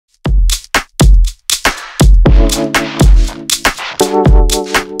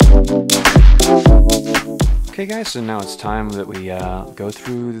Okay guys, so now it's time that we go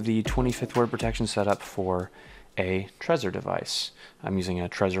through the 25th word protection setup for a Trezor device. I'm using a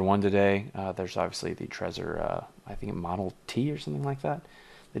Trezor 1 today. There's obviously the Trezor, I think Model T or something like that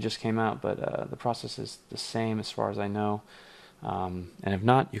just came out, but the process is the same as far as I know. And if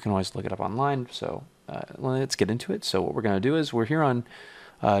not, you can always look it up online. So let's get into it. So what we're going to do is we're here on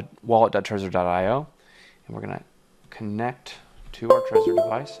wallet.trezor.io, and we're going to connect to our Trezor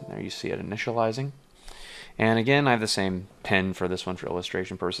device. And there you see it initializing. And again, I have the same pin for this one for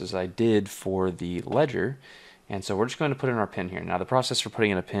illustration purposes as I did for the ledger. And so we're just going to put in our pin here. Now the process for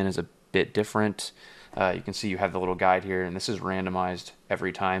putting in a pin is a bit different. You can see you have the little guide here, and this is randomized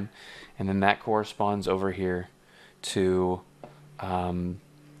every time. And then that corresponds over here to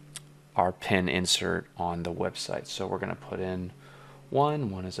our pin insert on the website. So we're going to put in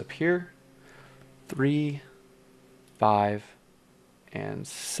 1 is up here, 3, 5, and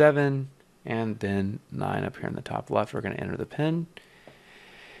 7. And then 9 up here in the top left. We're going to enter the pin.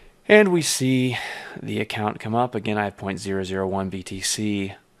 And we see the account come up. Again, I have 0.001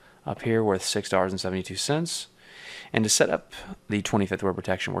 BTC up here worth $6.72. And to set up the 25th word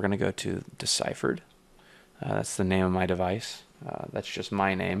protection, we're going to go to Deciphered. That's the name of my device. That's just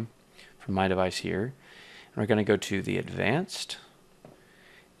my name from my device here. And we're going to go to the Advanced.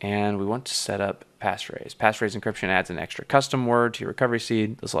 And we want to set up Passphrase. Passphrase encryption adds an extra custom word to your recovery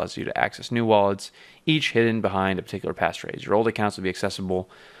seed. This allows you to access new wallets, each hidden behind a particular passphrase. Your old accounts will be accessible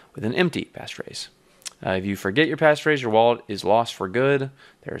with an empty passphrase. If you forget your passphrase, your wallet is lost for good.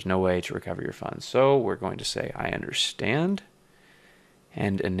 There is no way to recover your funds. So we're going to say, I understand,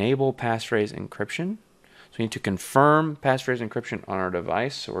 and enable passphrase encryption. So we need to confirm passphrase encryption on our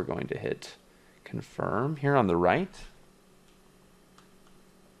device. So we're going to hit confirm here on the right.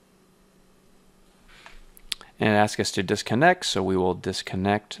 And it asks us to disconnect, so we will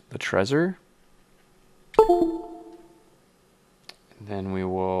disconnect the Trezor. And then we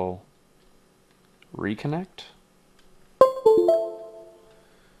will reconnect.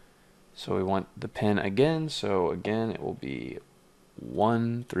 So we want the pin again, so again it will be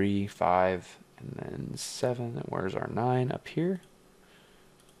 1, 3, 5, and then 7. And where's our 9? Up here.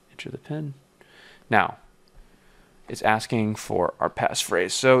 Enter the pin. Now, it's asking for our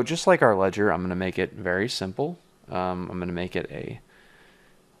passphrase. So just like our ledger, I'm going to make it very simple. I'm going to make it a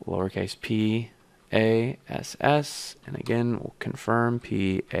lowercase p, a, s, s, and again, we'll confirm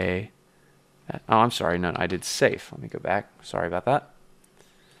p, a, oh, I'm sorry, no, I did safe. Let me go back. Sorry about that.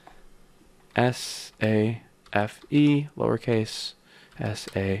 S, a, f, e, lowercase, s,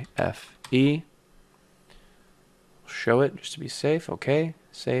 a, f, e. Show it just to be safe. Okay,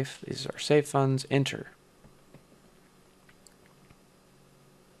 safe. These are safe funds. Enter.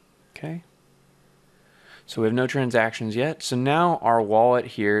 Okay, so we have no transactions yet. So now our wallet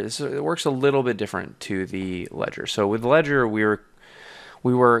here, it works a little bit different to the ledger. So with ledger, we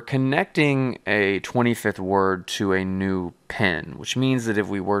were connecting a 25th word to a new pin, which means that if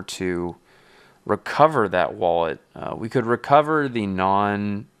we were to recover that wallet, we could recover the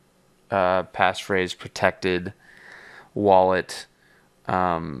non-passphrase protected wallet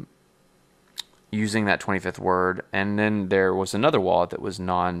using that 25th word, and then there was another wallet that was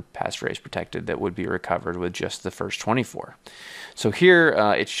non-passphrase protected that would be recovered with just the first 24. So here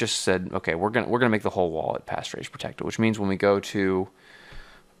it's just said, okay, we're gonna make the whole wallet passphrase protected, which means when we go to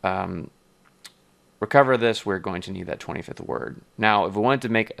recover this, we're going to need that 25th word. Now, if we wanted to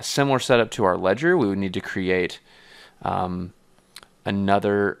make a similar setup to our ledger, we would need to create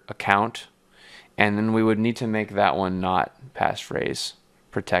another account, and then we would need to make that one not passphrase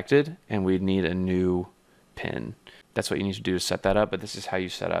protected, and we'd need a new pin. That's what you need to do to set that up, but this is how you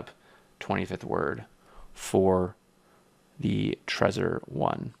set up 25th word for the Trezor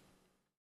 1.